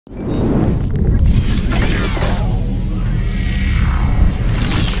Hello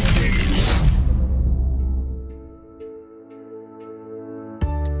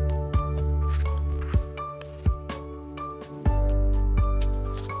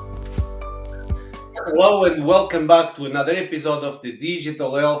and welcome back to another episode of the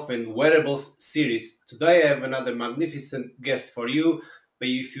Digital Health and Wearables series. Today I have another magnificent guest for you, but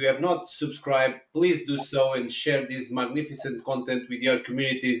if you have not subscribed, please do so and share this magnificent content with your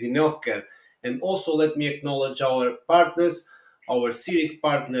communities in healthcare. And also let me acknowledge our partners, our series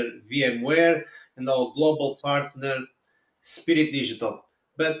partner VMware and our global partner Spirit Digital.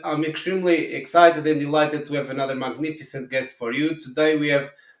 But I'm extremely excited and delighted to have another magnificent guest for you. Today we have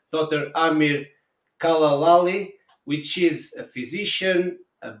Dr. Amir Kalali, which is a physician,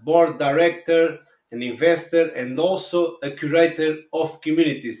 a board director, an investor, and also a curator of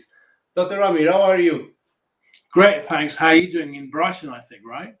communities. Dr. Amir, how are you? Great, thanks. How are you doing in Brighton, I think,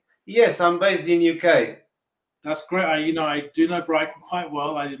 right? Yes, I'm based in UK. That's great. I do know Brighton quite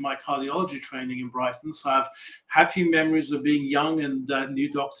well. I did my cardiology training in Brighton, so I have happy memories of being young and a new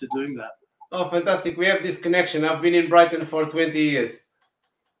doctor doing that. Oh, fantastic. We have this connection. I've been in Brighton for 20 years.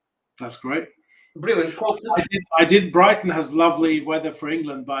 That's great. Brilliant. So, I did. Brighton has lovely weather for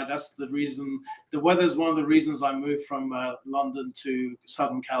England, but that's the reason. The weather is one of the reasons I moved from London to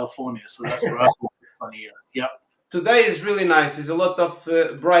Southern California. So that's where I've been for 20 years. Yep. Today is really nice. There's a lot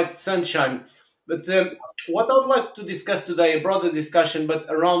of bright sunshine. But what I would like to discuss today, a broader discussion, but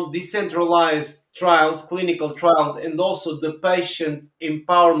around decentralized trials, clinical trials, and also the patient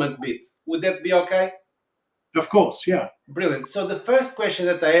empowerment bit. Would that be okay? Of course, yeah. Brilliant. So the first question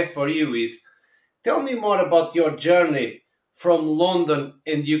that I have for you is, tell me more about your journey from London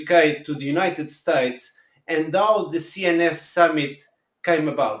and UK to the United States and how the CNS Summit came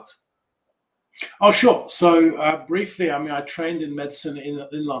about. Oh, sure. So briefly, I trained in medicine in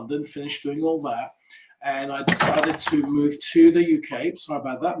London, finished doing all that, and I decided to move to the UK. Sorry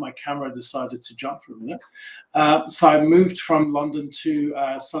about that. My camera decided to jump for a minute. So I moved from London to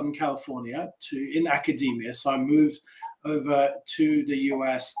Southern California in academia. So I moved over to the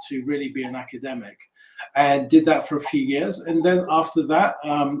US to really be an academic and did that for a few years. And then after that,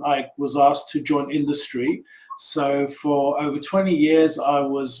 I was asked to join industry. So for over 20 years, I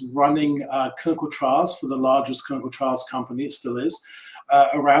was running clinical trials for the largest clinical trials company, it still is,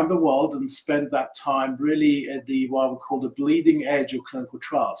 around the world, and spent that time really at what we call the bleeding edge of clinical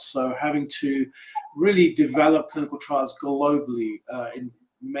trials. So having to really develop clinical trials globally in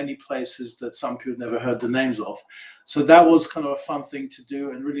many places that some people never heard the names of. So that was kind of a fun thing to do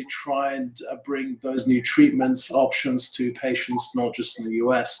and really try and bring those new treatments options to patients, not just in the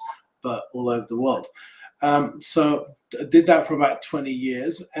US, but all over the world. So I did that for about 20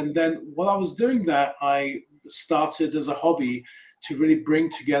 years. And then while I was doing that, I started as a hobby to really bring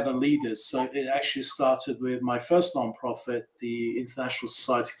together leaders. So it actually started with my first nonprofit, the International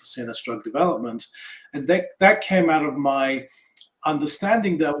Society for CNS Drug Development. And that came out of my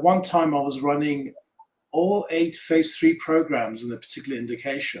understanding that one time I was running all 8 phase 3 programs in a particular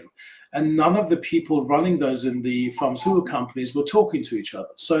indication, and none of the people running those in the pharmaceutical companies were talking to each other.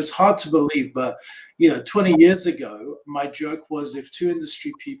 So it's hard to believe, but 20 years ago, my joke was if 2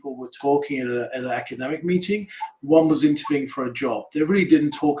 industry people were talking at an academic meeting, one was interviewing for a job. They really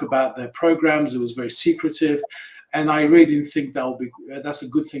didn't talk about their programs. It was very secretive. And I really didn't think that's a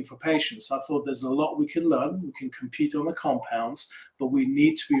good thing for patients. I thought there's a lot we can learn. We can compete on the compounds, but we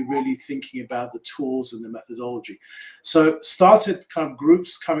need to be really thinking about the tools and the methodology. So started kind of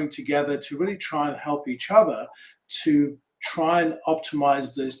groups coming together to really try and help each other to try and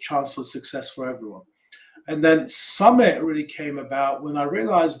optimize the chance of success for everyone. And then Summit really came about when I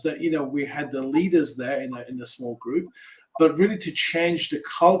realized that, we had the leaders there in a small group, but really to change the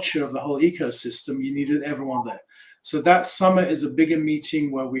culture of the whole ecosystem, you needed everyone there. So that Summit is a bigger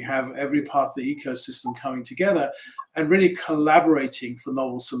meeting where we have every part of the ecosystem coming together and really collaborating for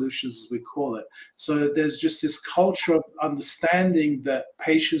novel solutions, as we call it. So there's just this culture of understanding that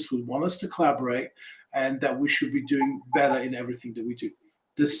patients would want us to collaborate and that we should be doing better in everything that we do.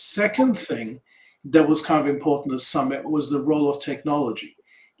 The second thing that was kind of important at Summit was the role of technology.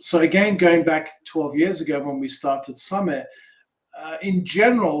 So again, going back 12 years ago when we started Summit, in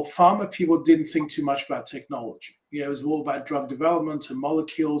general, pharma people didn't think too much about technology. It was all about drug development and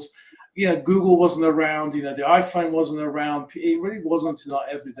molecules. Google wasn't around, the iPhone wasn't around. It really wasn't in our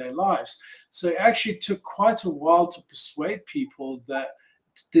everyday lives. So it actually took quite a while to persuade people that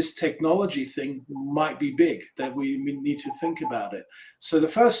this technology thing might be big, that we need to think about it. So the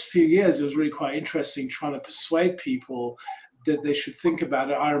first few years, it was really quite interesting trying to persuade people that they should think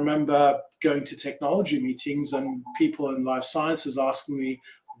about it. I remember going to technology meetings and people in life sciences asking me,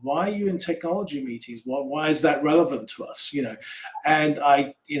 why are you in technology meetings? Why is that relevant to us? And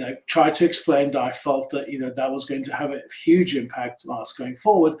I, tried to explain that I felt that, that was going to have a huge impact on us going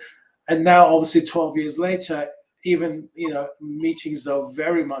forward. And now, obviously, 12 years later, even, meetings that are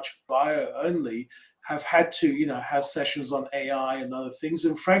very much bio only have had to, have sessions on AI and other things.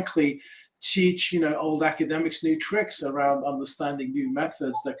 And frankly, teach, old academics new tricks around understanding new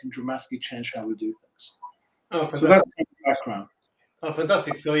methods that can dramatically change how we do things. Oh, so that's the background. Oh,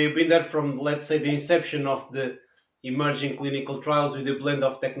 fantastic. So you've been there from, let's say, the inception of the emerging clinical trials with a blend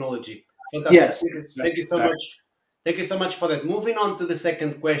of technology. Fantastic. Yes. Thank you so much. Thank you so much for that. Moving on to the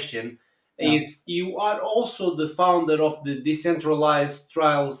second question is, you are also the founder of the Decentralized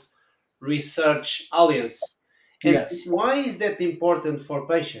Trials Research Alliance. And yes. Why is that important for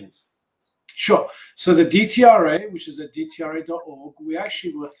patients? Sure. So the DTRA, which is at DTRA.org, we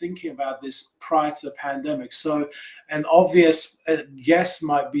actually were thinking about this prior to the pandemic. So an obvious guess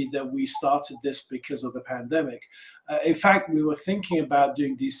might be that we started this because of the pandemic. In fact, we were thinking about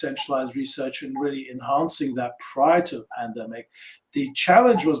doing decentralized research and really enhancing that prior to the pandemic. The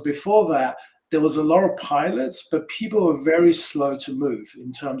challenge was before that, there was a lot of pilots, but people were very slow to move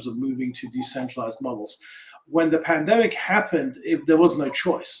in terms of moving to decentralized models. When the pandemic happened, there was no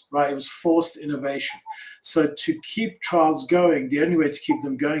choice, right? It was forced innovation. So to keep trials going, the only way to keep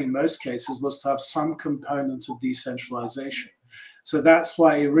them going in most cases was to have some component of decentralization. So that's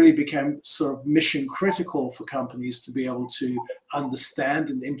why it really became sort of mission critical for companies to be able to understand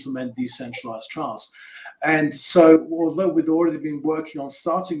and implement decentralized trials. And so although we'd already been working on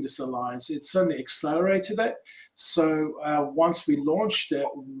starting this alliance, it certainly accelerated it. So once we launched it,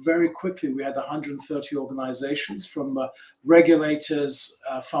 very quickly, we had 130 organizations from regulators,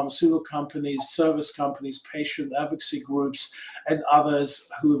 pharmaceutical companies, service companies, patient advocacy groups, and others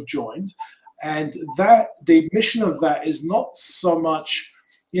who have joined. And that the mission of that is not so much,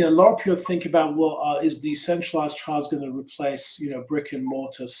 a lot of people think about, well, is decentralized trials going to replace, brick and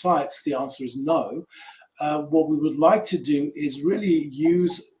mortar sites? The answer is no. What we would like to do is really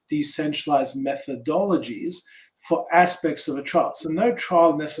use decentralized methodologies for aspects of a trial. So no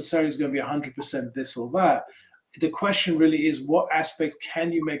trial necessarily is going to be 100% this or that. The question really is, what aspect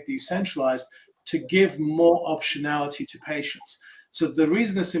can you make decentralized to give more optionality to patients? So the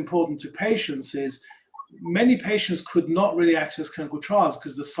reason it's important to patients is many patients could not really access clinical trials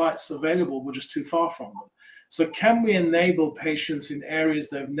because the sites available were just too far from them. So can we enable patients in areas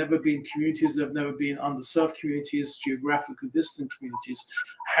that have never been communities, that have never been underserved communities, geographically distant communities?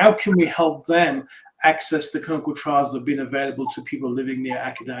 How can we help them access the clinical trials that have been available to people living near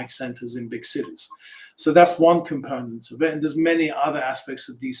academic centers in big cities? So that's one component of it. And there's many other aspects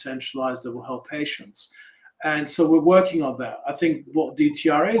of decentralized that will help patients. And so we're working on that. I think what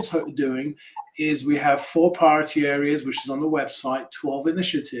DTRA is doing is we have 4 priority areas, which is on the website, 12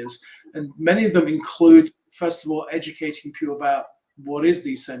 initiatives, and many of them include, first of all, educating people about what is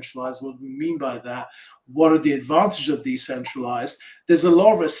decentralized, what do we mean by that, what are the advantages of decentralized. There's a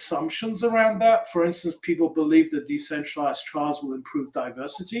lot of assumptions around that. For instance, people believe that decentralized trials will improve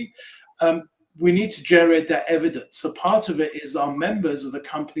diversity. We need to generate that evidence. So part of it is our members are the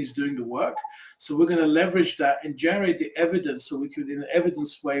companies doing the work. So we're going to leverage that and generate the evidence so we could, in an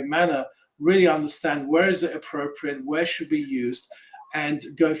evidence-based manner, really understand where is it appropriate, where should be used, and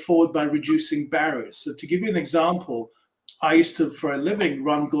go forward by reducing barriers. So to give you an example, I used to, for a living,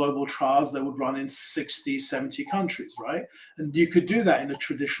 run global trials that would run in 60, 70 countries, right? And you could do that in a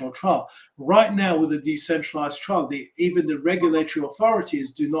traditional trial. Right now, with a decentralized trial, even the regulatory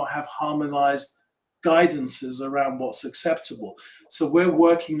authorities do not have harmonized guidances around what's acceptable. So we're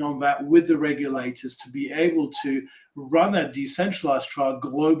working on that with the regulators to be able to run a decentralized trial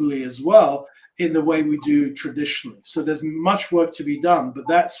globally as well in the way we do traditionally. So there's much work to be done, but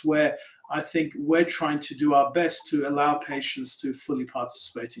that's where I think we're trying to do our best to allow patients to fully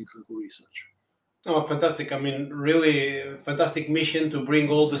participate in clinical research. Oh, fantastic. I mean, really fantastic mission to bring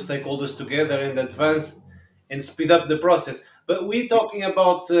all the stakeholders together and advance and speed up the process. But we're talking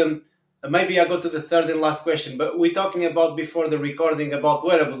about, maybe I go to the third and last question, but we're talking about before the recording about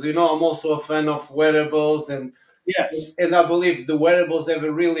wearables. I'm also a fan of wearables, and yes, and I believe the wearables have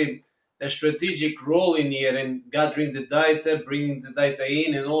a strategic role in here in gathering the data, bringing the data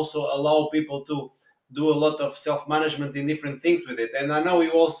in, and also allow people to do a lot of self-management in different things with it. And I know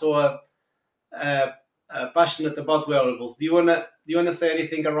you also are passionate about wearables. Do you wanna say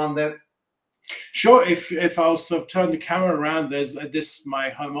anything around that? Sure. If I was to have turned the camera around, there's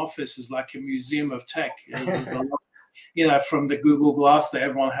my home office is like a museum of tech. There's a lot, from the Google Glass that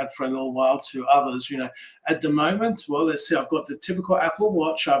everyone had for a little while to others, at the moment, well, let's see, I've got the typical Apple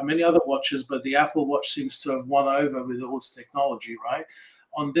Watch. I have many other watches, but the Apple Watch seems to have won over with all its technology, right?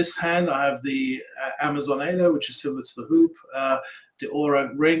 On this hand, I have the Amazon Halo, which is similar to the Hoop, the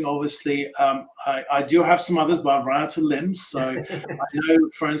Aura Ring, obviously. I do have some others, but I've run out of limbs. So I know,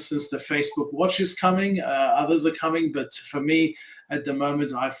 for instance, the Facebook Watch is coming. Others are coming. But for me, at the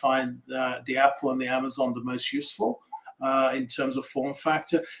moment, I find the Apple and the Amazon the most useful in terms of form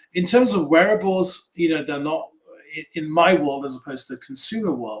factor. In terms of wearables, they're not, in my world, as opposed to the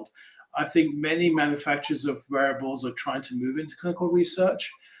consumer world, I think many manufacturers of wearables are trying to move into clinical research,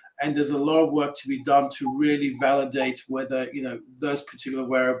 and there's a lot of work to be done to really validate whether those particular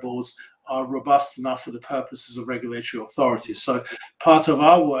wearables are robust enough for the purposes of regulatory authorities. So part of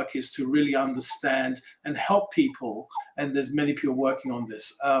our work is to really understand and help people, and there's many people working on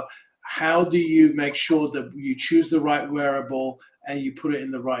this. How do you make sure that you choose the right wearable and you put it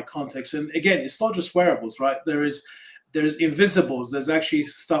in the right context? And again, it's not just wearables, right? There's invisibles. There's actually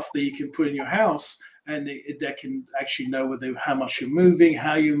stuff that you can put in your house, and that can actually know how much you're moving,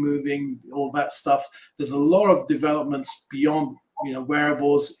 how you're moving, all that stuff. There's a lot of developments beyond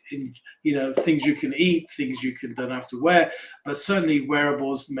wearables in things you can eat, things you don't have to wear, but certainly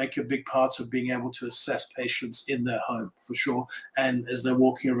wearables make a big part of being able to assess patients in their home, for sure, and as they're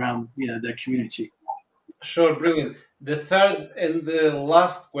walking around their community. Sure, brilliant. The third and the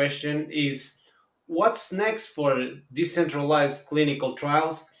last question is, what's next for decentralized clinical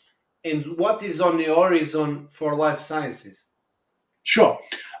trials, and what is on the horizon for life sciences? Sure.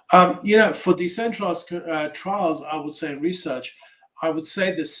 For decentralized trials, I would say in research, I would say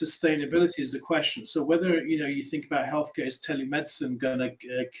that sustainability is the question. So whether you think about healthcare, is telemedicine going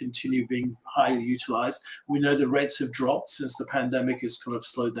to continue being highly utilized? We know the rates have dropped since the pandemic has kind of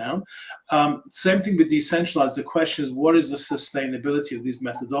slowed down. Same thing with decentralized. The question is, what is the sustainability of these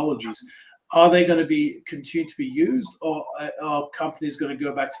methodologies? Are they going to continue to be used, or are companies going to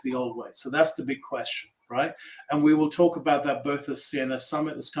go back to the old way? So that's the big question, right? And we will talk about that both at CNS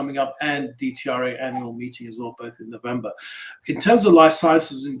Summit that's coming up and DTRA annual meeting as well, both in November. In terms of life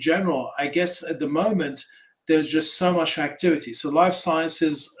sciences in general, I guess at the moment, there's just so much activity. So life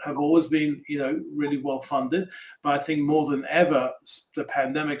sciences have always been, really well funded, but I think more than ever, the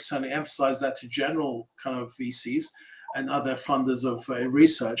pandemic certainly emphasized that to general kind of VCs and other funders of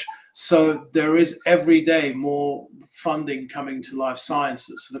research. So there is every day more funding coming to life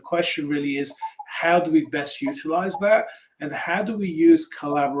sciences. So the question really is, how do we best utilize that? And how do we use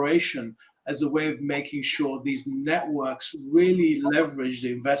collaboration as a way of making sure these networks really leverage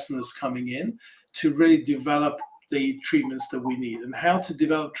the investments coming in to really develop the treatments that we need, and how to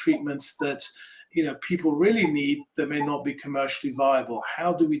develop treatments that people really need that may not be commercially viable?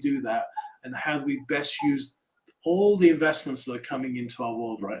 How do we do that? And how do we best use all the investments that are coming into our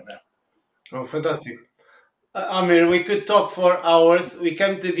world right now? Oh, fantastic. Amir, we could talk for hours. We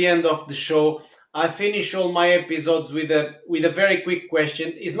came to the end of the show. I finish all my episodes with a very quick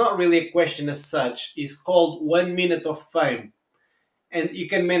question. It's not really a question as such. It's called 1 minute of fame. And you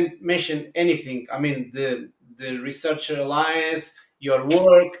can mention anything. I mean, the Researcher Alliance, your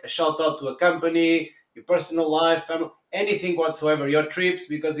work, a shout out to a company, your personal life, family, anything whatsoever, your trips,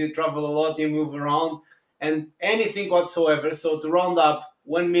 because you travel a lot, you move around, and anything whatsoever. So to round up,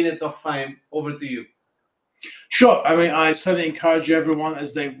 1 minute of fame, over to you. Sure. I mean, I certainly encourage everyone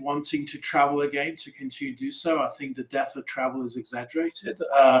as they're wanting to travel again to continue to do so. I think the death of travel is exaggerated.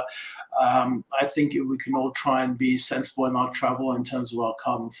 I think we can all try and be sensible in our travel in terms of our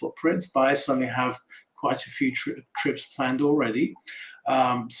carbon footprints, but I certainly have quite a few trips planned already.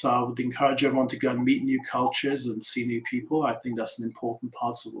 So I would encourage everyone to go and meet new cultures and see new people. I think that's an important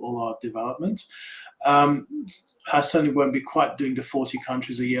part of all our development. I certainly won't be quite doing the 40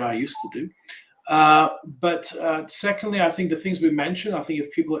 countries a year I used to do. But secondly, I think the things we mentioned, I think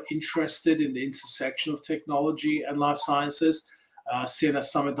if people are interested in the intersection of technology and life sciences,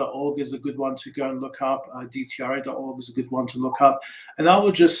 cnssummit.org is a good one to go and look up. DTRA.org is a good one to look up. And I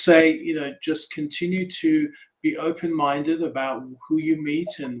would just say, just continue to be open-minded about who you meet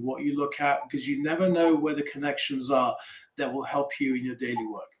and what you look at, because you never know where the connections are that will help you in your daily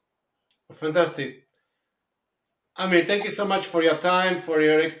work. Fantastic. Amir, thank you so much for your time, for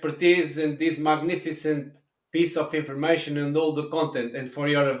your expertise, and this magnificent piece of information and all the content, and for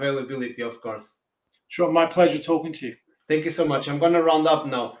your availability, of course. Sure, my pleasure talking to you. Thank you so much. I'm going to round up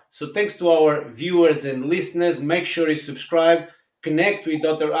now. So thanks to our viewers and listeners. Make sure you subscribe, connect with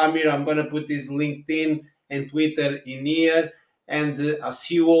Dr. Amir. I'm going to put his LinkedIn and Twitter in here, and I'll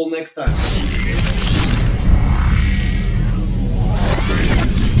see you all next time.